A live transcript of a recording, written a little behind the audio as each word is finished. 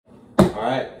All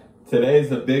right,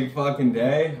 today's a big fucking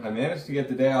day. I managed to get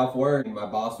the day off work and my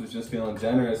boss was just feeling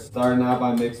generous. Starting out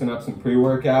by mixing up some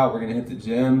pre-workout. We're gonna hit the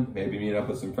gym, maybe meet up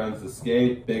with some friends to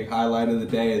skate. Big highlight of the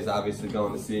day is obviously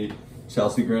going to see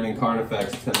Chelsea Grin and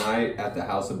Carnifex tonight at the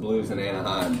House of Blues in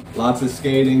Anaheim. Lots of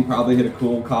skating, probably hit a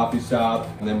cool coffee shop,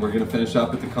 and then we're gonna finish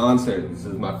up at the concert. This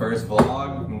is my first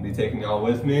vlog. I'm gonna be taking y'all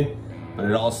with me, but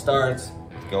it all starts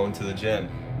going to the gym.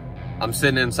 I'm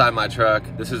sitting inside my truck.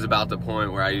 This is about the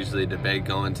point where I usually debate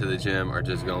going to the gym or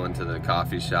just going to the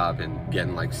coffee shop and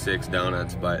getting like 6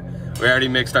 donuts, but we already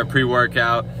mixed our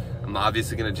pre-workout. I'm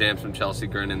obviously gonna jam some Chelsea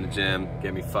Grin in the gym,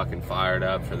 get me fucking fired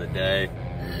up for the day.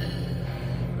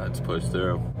 Let's push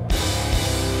through.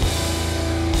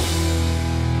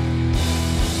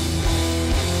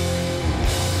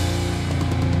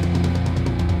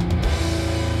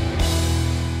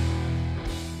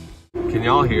 Can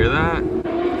y'all hear that?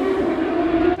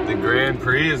 The Grand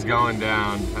Prix is going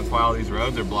down. That's why all these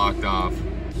roads are blocked off.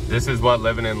 This is what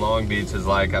living in Long Beach is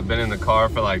like. I've been in the car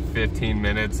for like 15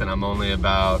 minutes and I'm only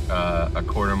about a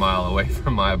quarter mile away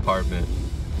from my apartment.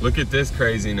 Look at this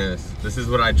craziness. This is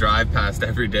what I drive past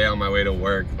every day on my way to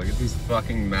work. Look at these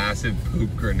fucking massive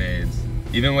poop grenades.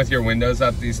 Even with your windows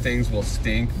up, these things will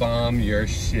stink bomb your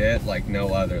shit like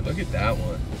no other. Look at that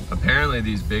one. Apparently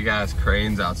these big ass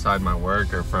cranes outside my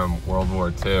work are from World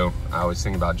War II. I always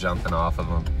think about jumping off of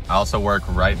them. I also work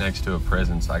right next to a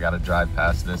prison, so I gotta drive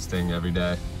past this thing every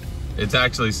day. It's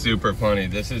actually super funny.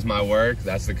 This is my work,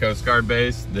 that's the Coast Guard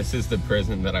base. This is the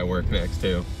prison that I work next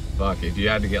to. Fuck, if you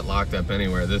had to get locked up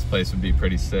anywhere, this place would be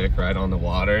pretty sick, right on the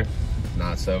water.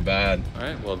 Not so bad. All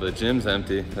right, well, the gym's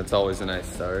empty. That's always a nice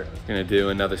start. Gonna do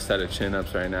another set of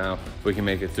chin-ups right now. If we can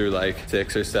make it through like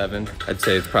 6 or 7, I'd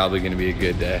say it's probably gonna be a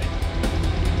good day.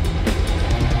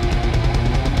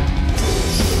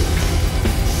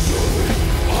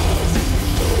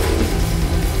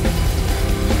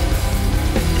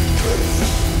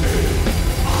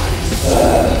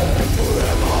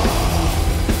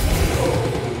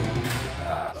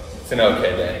 It's an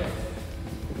okay day.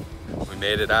 We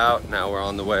made it out, now we're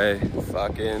on the way.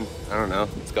 Fucking, I don't know,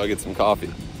 let's go get some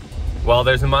coffee. Well,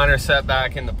 there's a minor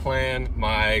setback in the plan.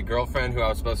 My girlfriend, who I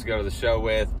was supposed to go to the show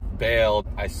with, bailed.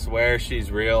 I swear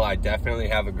she's real. I definitely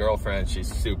have a girlfriend. She's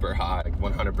super hot, like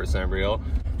 100% real.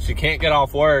 She can't get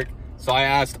off work. So I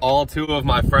asked all 2 of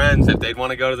my friends if they'd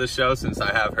want to go to the show since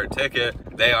I have her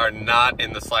ticket. They are not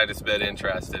in the slightest bit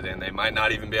interested and they might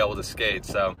not even be able to skate.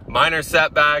 So minor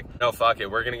setback, no fuck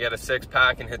it. We're gonna get a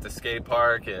 6-pack and hit the skate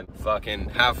park and fucking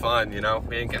have fun, you know?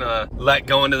 We ain't gonna let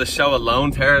going to the show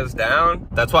alone tear us down.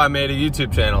 That's why I made a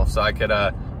YouTube channel, so I could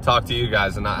talk to you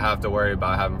guys and not have to worry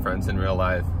about having friends in real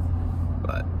life.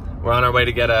 But we're on our way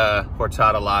to get a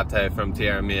horchata latte from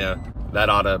Tierra Mia. That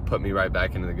ought to put me right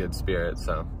back into the good spirit,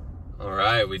 so. All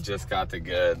right, we just got the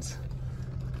goods.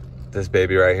 This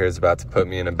baby right here is about to put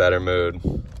me in a better mood.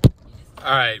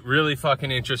 All right, really fucking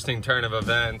interesting turn of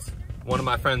events. One of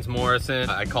my friends, Morrison,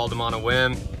 I called him on a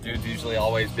whim. Dude's usually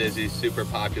always busy, super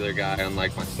popular guy,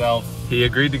 unlike myself. He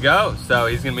agreed to go, so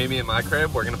he's gonna meet me at my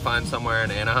crib. We're gonna find somewhere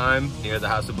in Anaheim near the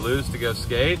House of Blues to go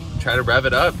skate. Try to rev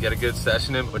it up, get a good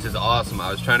session in, which is awesome. I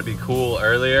was trying to be cool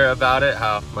earlier about it,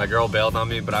 how my girl bailed on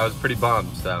me, but I was pretty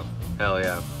bummed, so hell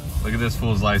yeah. Look at this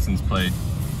fool's license plate.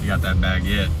 You got that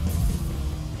baguette.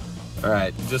 All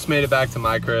right, just made it back to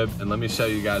my crib, and let me show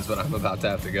you guys what I'm about to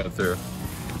have to go through.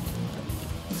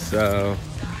 So,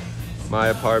 my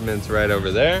apartment's right over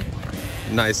there.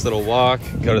 Nice little walk,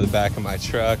 go to the back of my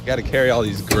truck. Gotta carry all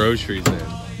these groceries in.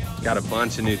 Got a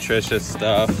bunch of nutritious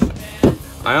stuff.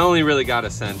 I only really got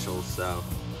essentials, so.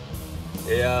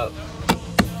 Yeah,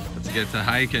 let's get to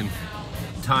hiking.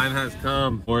 Time has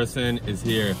come. Morrison is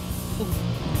here.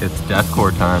 It's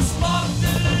deathcore time.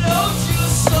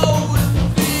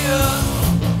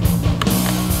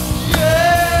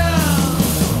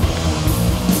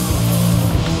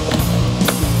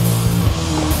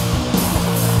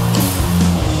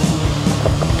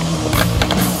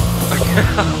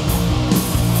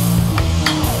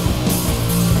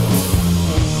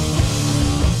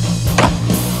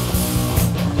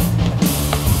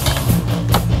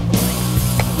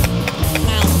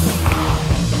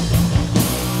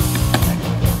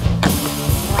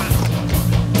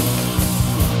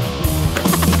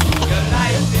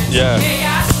 Yeah.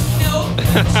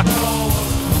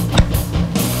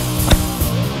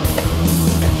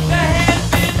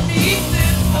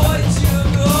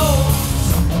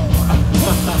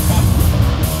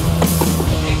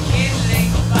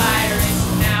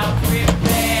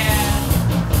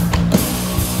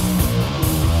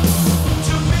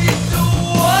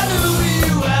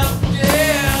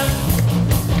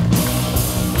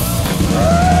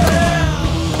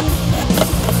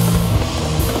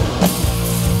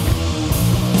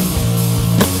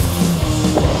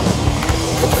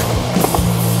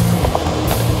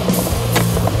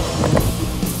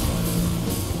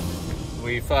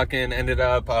 fucking ended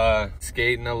up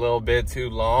skating a little bit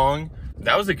too long.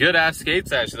 That was a good ass skate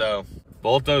sesh though.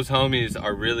 Both those homies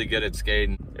are really good at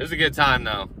skating. It was a good time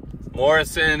though.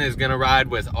 Morrison is gonna ride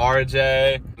with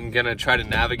RJ. I'm gonna try to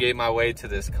navigate my way to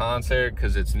this concert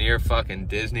because it's near fucking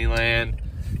Disneyland.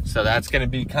 So that's gonna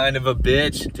be kind of a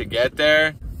bitch to get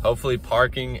there. Hopefully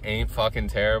parking ain't fucking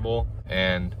terrible.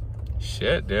 And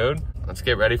shit, dude. Let's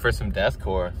get ready for some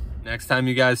deathcore. Next time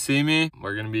you guys see me,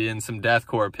 we're gonna be in some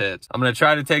deathcore pits. I'm gonna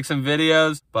try to take some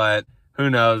videos, but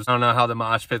who knows? I don't know how the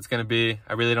mosh pit's gonna be.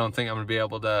 I really don't think I'm gonna be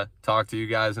able to talk to you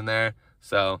guys in there.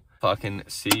 So fucking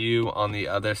see you on the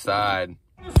other side.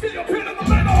 See your pin in the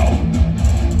middle.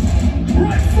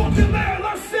 Right fucking there,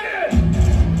 let's see it.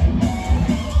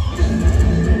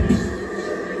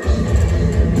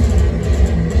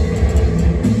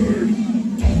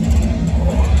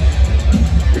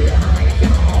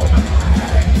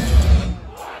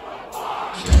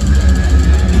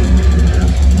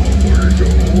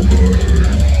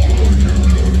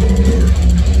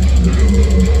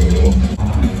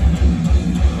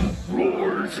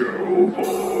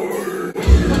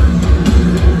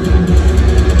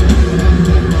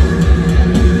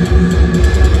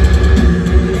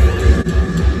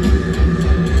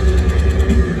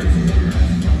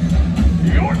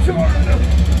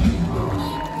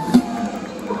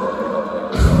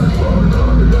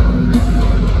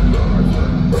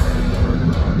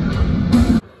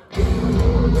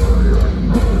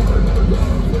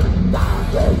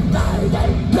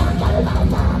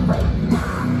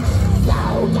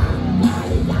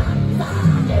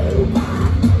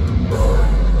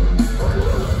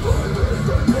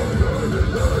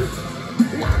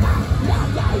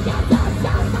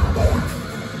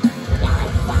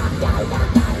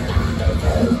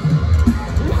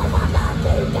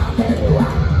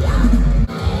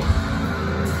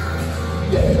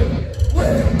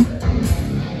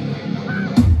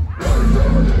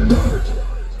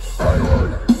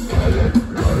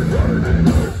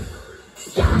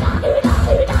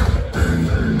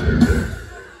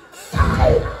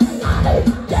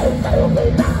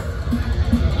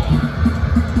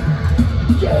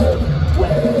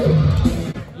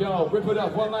 Yo, rip it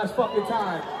up one last fucking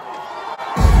time.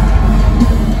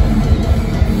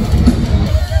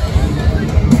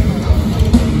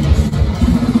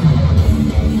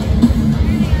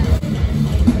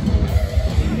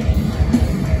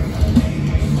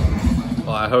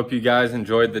 Well, I hope you guys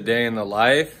enjoyed the day in the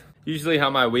life. Usually how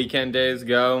my weekend days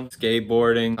go,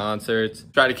 skateboarding, concerts,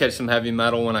 try to catch some heavy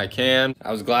metal when I can.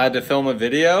 I was glad to film a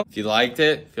video. If you liked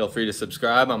it, feel free to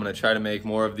subscribe. I'm gonna try to make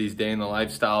more of these day in the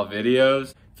lifestyle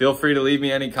videos. Feel free to leave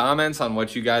me any comments on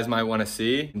what you guys might wanna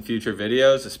see in future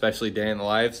videos, especially day in the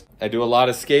lives. I do a lot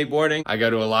of skateboarding. I go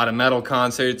to a lot of metal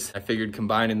concerts. I figured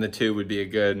combining the two would be a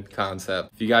good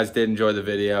concept. If you guys did enjoy the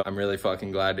video, I'm really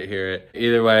fucking glad to hear it.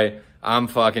 Either way, I'm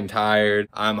fucking tired.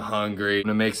 I'm hungry. I'm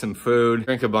gonna make some food,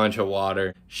 drink a bunch of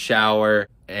water, shower,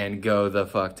 and go the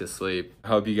fuck to sleep.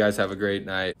 Hope you guys have a great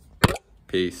night.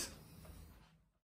 Peace.